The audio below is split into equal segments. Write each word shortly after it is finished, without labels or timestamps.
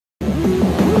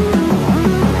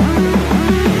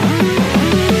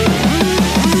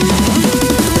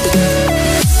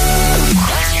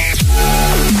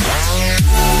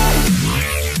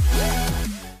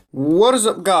What is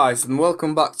up guys, and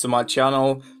welcome back to my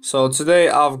channel. So today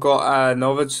I've got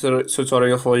another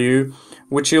tutorial for you,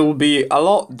 which will be a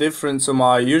lot different to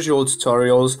my usual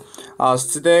tutorials, as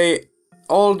today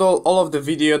all of the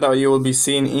video that you will be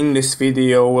seeing in this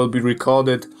video will be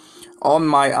recorded on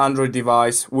my Android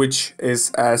device, which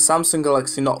is a Samsung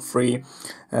Galaxy Note 3.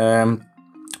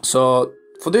 So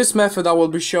for this method I will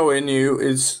be showing you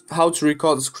is how to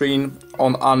record the screen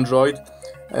on Android.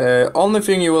 Only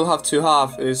thing you will have to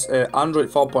have is Android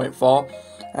 4.4,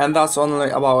 and that's only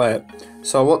about it.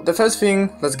 So the first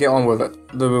thing, let's get on with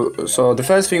it. So the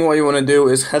first thing what you want to do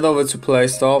is head over to Play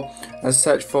Store and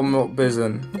search for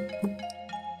Mobizen.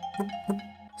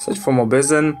 Search for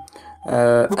Mobizen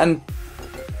and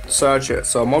search it.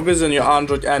 So Mobizen your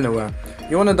Android anywhere.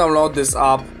 You want to download this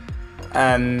app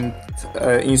and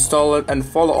install it and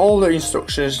follow all the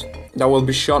instructions that will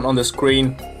be shown on the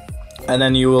screen, and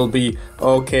then you will be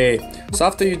okay. So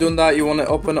after you've done that, you want to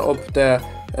open up the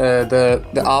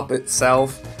app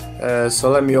itself. So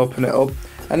let me open it up,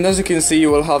 and as you can see, you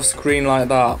will have screen like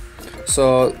that.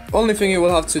 So only thing you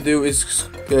will have to do is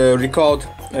record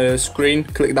screen.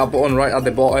 Click that button right at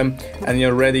the bottom, and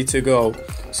you're ready to go.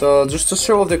 So just to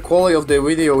show the quality of the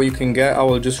video you can get, I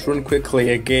will just run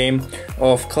quickly a game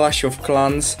of Clash of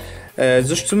Clans.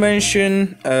 Just to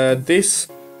mention, this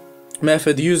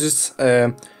method uses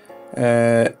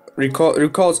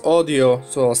records audio,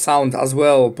 so sound as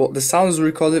well, but the sound is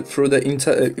recorded through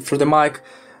the mic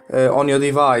on your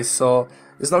device, so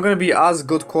it's not going to be as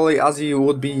good quality as you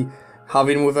would be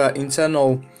having with an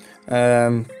internal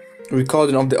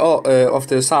recording of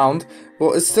the sound,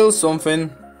 but it's still something.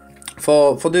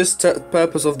 For this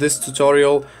purpose of this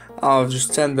tutorial, I'll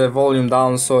just turn the volume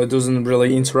down so it doesn't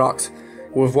really interact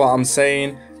with what I'm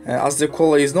saying, as the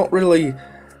quality is not really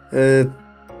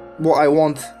what I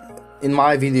want in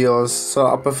my videos, so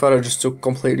I prefer just to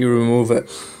completely remove it.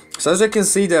 So as you can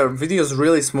see, the video is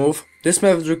really smooth. This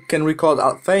method can record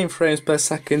at 30 frames per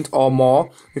second or more.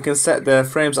 You can set the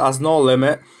frames as no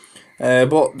limit,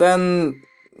 but then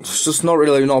it's just not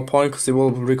really no point, because it will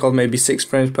record maybe 6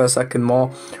 frames per second more,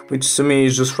 which to me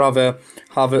is just rather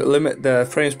have it limit the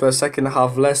frames per second,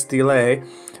 have less delay,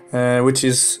 which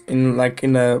is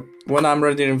when I'm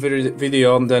rendering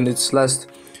video, then it's less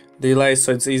delay,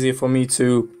 so it's easier for me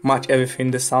to match everything,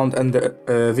 the sound and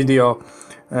the video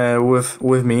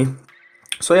with me.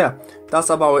 So yeah, that's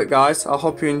about it guys. I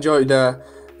hope you enjoyed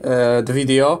the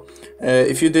video.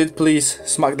 If you did, please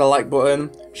smack the like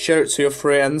button, share it to your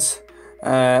friends,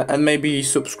 and maybe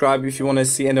subscribe if you want to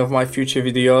see any of my future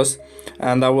videos,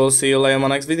 and I will see you later in my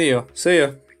next video. See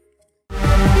ya.